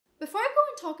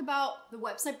I talk about the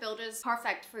website builders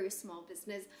perfect for your small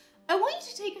business, I want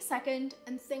you to take a second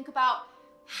and think about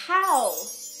how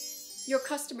your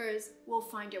customers will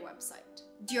find your website.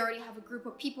 Do you already have a group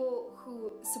of people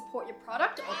who support your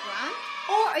product or brand?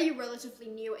 Or are you relatively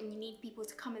new and you need people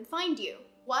to come and find you?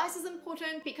 Why is this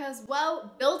important? Because,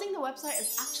 well, building the website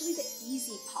is actually the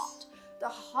easy part. The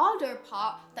harder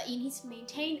part that you need to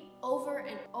maintain over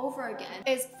and over again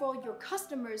is for your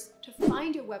customers to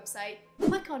find your website,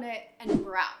 click on it, and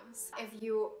browse. If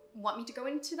you want me to go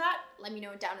into that, let me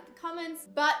know down in the comments.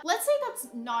 But let's say that's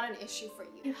not an issue for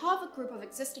you. You have a group of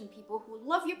existing people who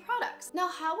love your products. Now,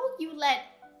 how will you let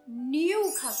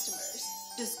new customers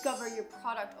discover your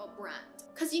product or brand?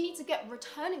 Because you need to get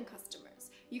returning customers.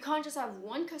 You can't just have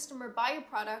one customer buy your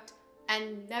product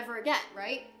and never again,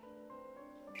 right?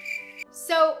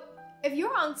 So, if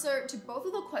your answer to both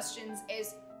of the questions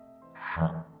is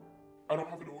I don't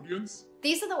have an audience,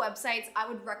 these are the websites I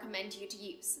would recommend you to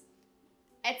use.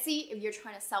 Etsy, if you're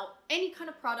trying to sell any kind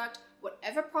of product,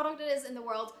 whatever product it is in the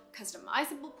world,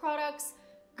 customizable products.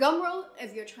 Gumroad,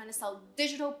 if you're trying to sell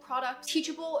digital products.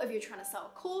 Teachable, if you're trying to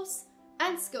sell a course.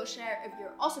 And Skillshare, if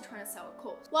you're also trying to sell a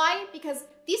course. Why? Because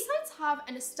these sites have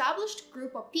an established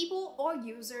group of people or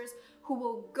users who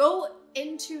will go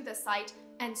into the site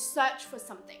and search for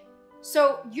something.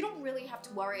 So you don't really have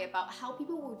to worry about how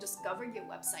people will discover your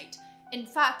website. In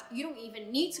fact, you don't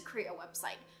even need to create a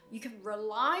website. You can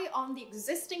rely on the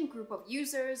existing group of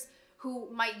users who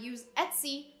might use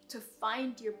Etsy to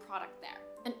find your product there.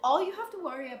 And all you have to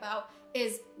worry about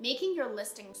is making your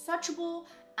listing searchable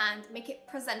and make it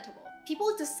presentable.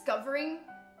 People discovering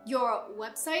your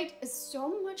website is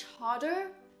so much harder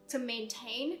to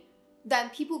maintain than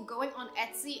people going on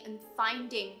Etsy and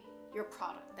finding your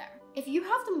product there. If you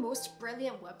have the most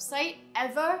brilliant website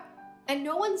ever and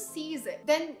no one sees it,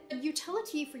 then the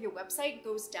utility for your website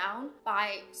goes down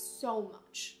by so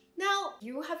much. Now,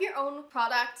 you have your own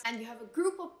product and you have a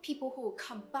group of people who will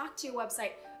come back to your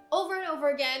website over and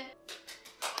over again.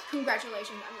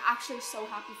 Congratulations, I'm actually so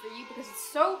happy for you because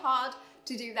it's so hard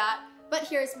to do that. But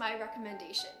here's my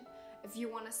recommendation. If you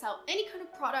want to sell any kind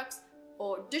of products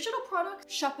or digital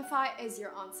products, Shopify is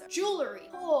your answer. Jewelry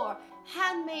or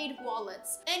handmade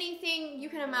wallets, anything you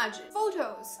can imagine.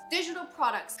 Photos, digital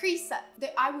products, presets.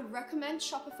 I would recommend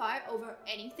Shopify over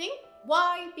anything.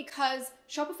 Why? Because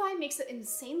Shopify makes it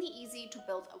insanely easy to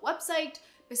build a website.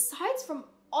 Besides from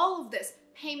all of this,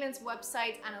 payments,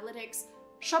 websites, analytics,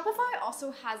 Shopify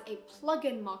also has a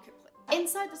plugin marketplace.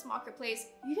 Inside this marketplace,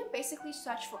 you can basically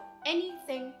search for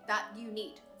anything that you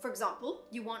need. For example,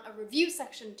 you want a review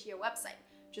section to your website.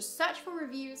 Just search for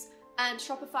reviews and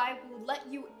Shopify will let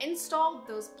you install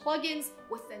those plugins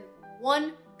within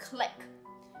one click.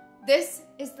 This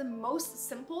is the most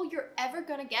simple you're ever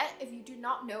gonna get if you do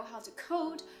not know how to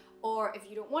code or if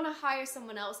you don't want to hire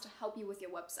someone else to help you with your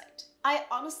website. I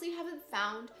honestly haven't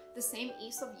found the same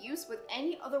ease of use with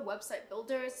any other website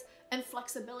builders and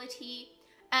flexibility.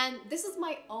 And this is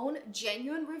my own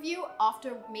genuine review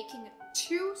after making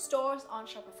 2 stores on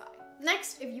Shopify.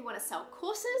 Next, if you want to sell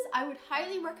courses, I would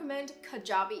highly recommend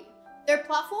Kajabi. Their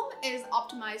platform is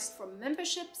optimized for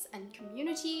memberships and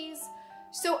communities.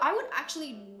 So I would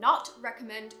actually not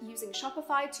recommend using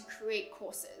Shopify to create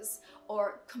courses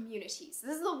or communities.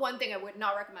 This is the one thing I would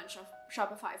not recommend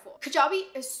Shopify for. Kajabi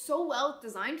is so well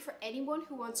designed for anyone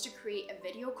who wants to create a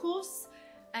video course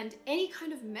and any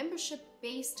kind of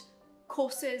membership-based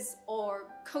courses or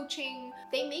coaching.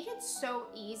 They make it so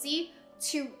easy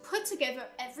to put together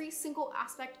every single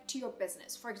aspect to your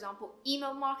business. For example,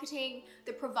 email marketing,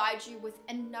 they provide you with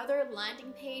another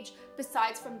landing page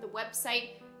besides from the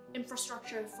website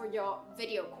infrastructure for your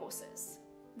video courses.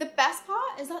 The best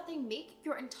part is that they make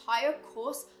your entire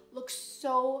course look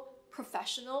so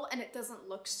professional and it doesn't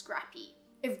look scrappy,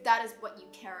 if that is what you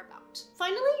care about.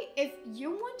 Finally, if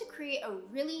you want to create a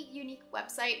really unique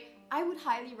website, I would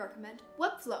highly recommend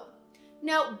Webflow.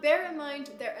 Now, bear in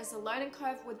mind there is a learning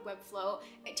curve with Webflow.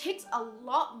 It takes a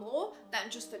lot more than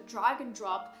just a drag and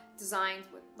drop designs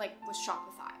with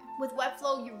Shopify. With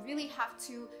Webflow, you really have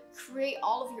to create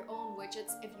all of your own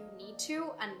widgets if you need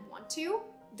to and want to.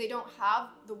 They don't have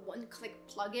the one-click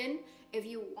plugin. If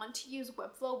you want to use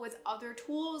Webflow with other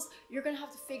tools, you're gonna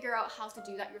have to figure out how to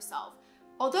do that yourself.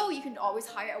 Although you can always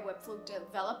hire a Webflow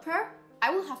developer, I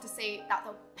will have to say that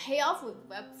the payoff with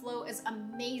Webflow is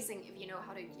amazing if you know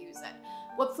how to use it.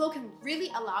 Webflow can really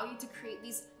allow you to create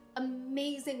these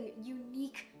amazing,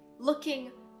 unique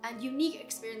looking and unique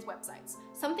experience websites.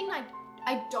 Something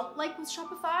I don't like with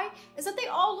Shopify is that they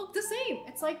all look the same.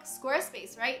 It's like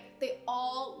Squarespace, right? They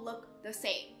all look the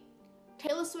same.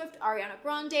 Taylor Swift, Ariana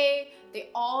Grande, they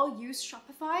all use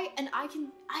Shopify and I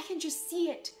can just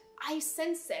see it. I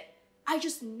sense it. I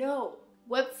just know.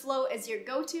 Webflow is your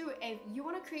go-to if you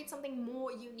want to create something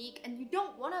more unique and you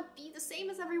don't want to be the same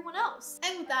as everyone else.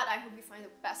 And with that, I hope you find the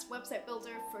best website builder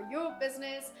for your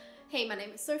business. Hey, my name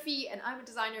is Sophie and I'm a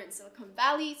designer in Silicon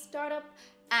Valley startup.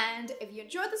 And if you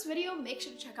enjoyed this video, make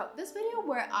sure to check out this video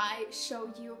where I show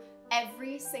you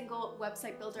every single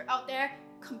website builder out there,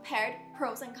 compared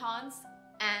pros and cons.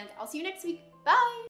 And I'll see you next week. Bye!